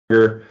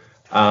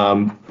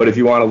But if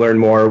you want to learn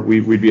more,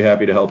 we'd be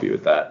happy to help you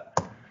with that.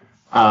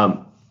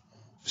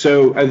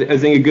 So I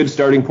think a good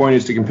starting point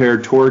is to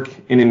compare torque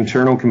in an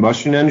internal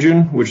combustion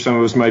engine, which some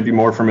of us might be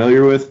more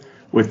familiar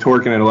with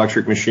torque in an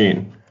electric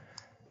machine.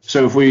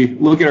 So if we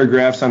look at our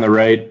graphs on the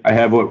right, I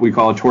have what we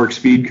call a torque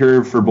speed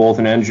curve for both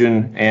an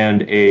engine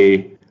and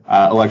a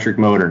electric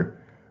motor,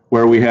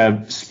 where we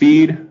have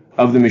speed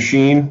of the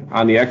machine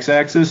on the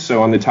x-axis.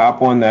 So on the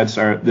top one, that's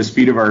the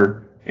speed of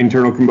our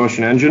internal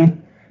combustion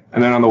engine.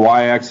 And then on the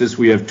y-axis,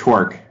 we have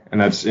torque, and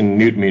that's in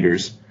newton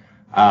meters.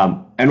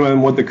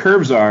 And what the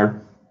curves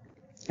are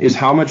is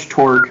how much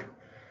torque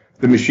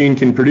the machine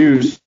can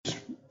produce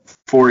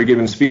for a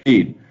given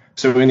speed.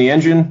 So in the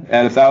engine,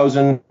 at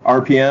 1,000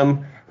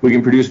 RPM, we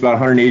can produce about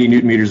 180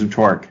 newton meters of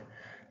torque.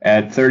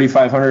 At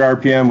 3,500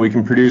 RPM, we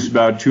can produce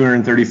about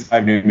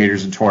 235 newton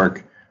meters of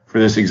torque for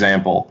this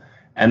example.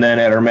 And then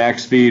at our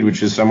max speed,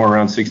 which is somewhere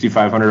around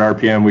 6,500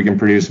 RPM, we can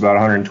produce about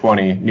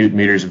 120 newton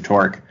meters of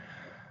torque.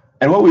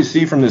 And what we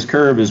see from this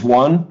curve is,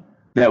 one,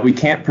 that we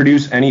can't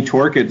produce any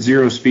torque at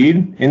zero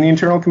speed in the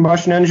internal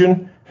combustion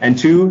engine, and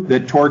two,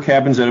 that torque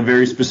happens at a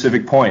very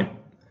specific point.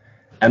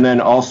 And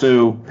then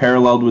also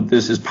paralleled with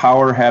this is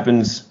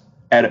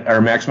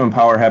maximum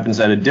power happens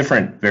at a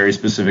different, very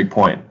specific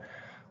point.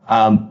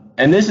 And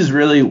this is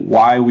really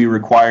why we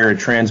require a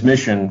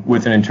transmission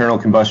with an internal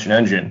combustion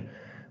engine,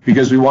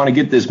 because we want to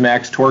get this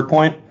max torque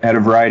point at a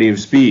variety of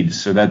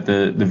speeds so that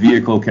the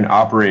vehicle can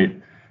operate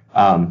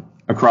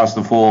across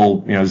the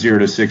full 0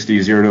 to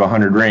 60, 0 to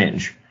 100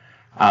 range.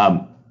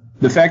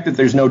 The fact that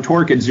there's no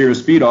torque at zero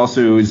speed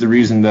also is the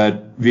reason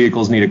that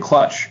vehicles need a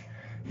clutch.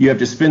 You have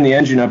to spin the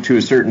engine up to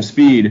a certain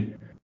speed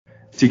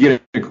to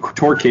get a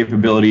torque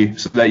capability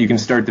so that you can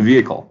start the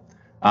vehicle.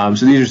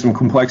 So these are some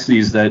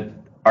complexities that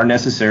are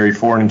necessary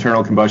for an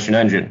internal combustion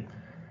engine.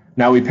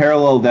 Now we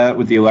parallel that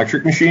with the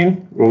electric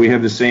machine, where we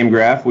have the same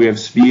graph. We have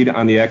speed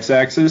on the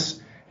x-axis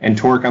and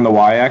torque on the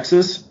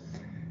y-axis,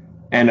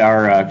 and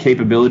our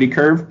capability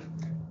curve.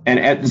 And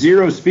at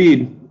zero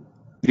speed,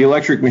 the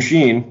electric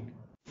machine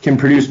can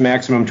produce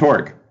maximum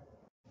torque.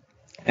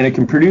 And it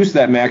can produce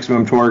that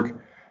maximum torque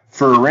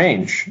for a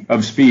range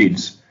of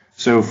speeds.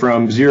 So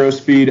from zero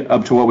speed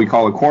up to what we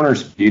call a corner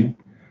speed,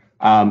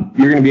 you're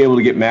going to be able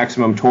to get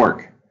maximum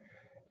torque.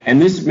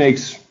 And this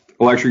makes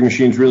electric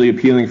machines really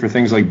appealing for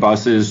things like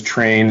buses,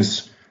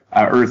 trains,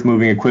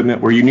 earth-moving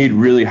equipment, where you need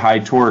really high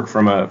torque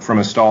from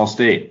a stall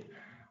state.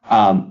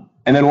 And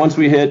then once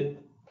we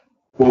hit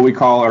what we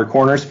call our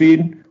corner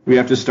speed, we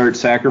have to start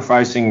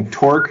sacrificing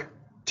torque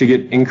to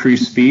get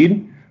increased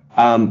speed.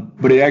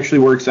 But it actually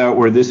works out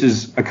where this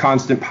is a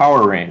constant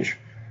power range.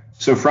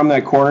 So from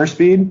that corner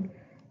speed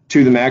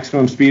to the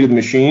maximum speed of the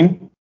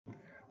machine,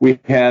 we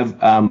have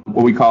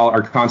what we call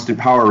our constant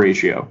power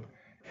ratio.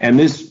 And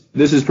this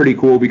is pretty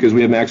cool because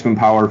we have maximum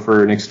power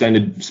for an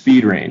extended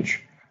speed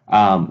range.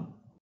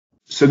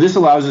 So this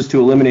allows us to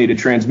eliminate a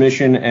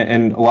transmission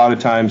and a lot of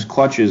times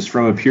clutches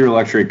from a pure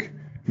electric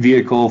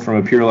vehicle, from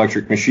a pure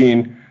electric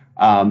machine.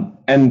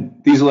 And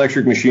these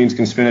electric machines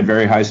can spin at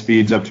very high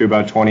speeds, up to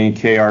about 20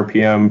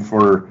 kRPM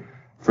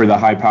for the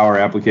high power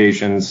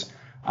applications.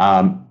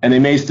 And they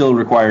may still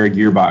require a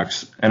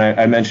gearbox. And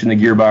I mentioned the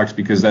gearbox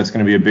because that's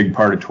going to be a big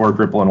part of torque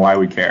ripple and why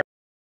we care.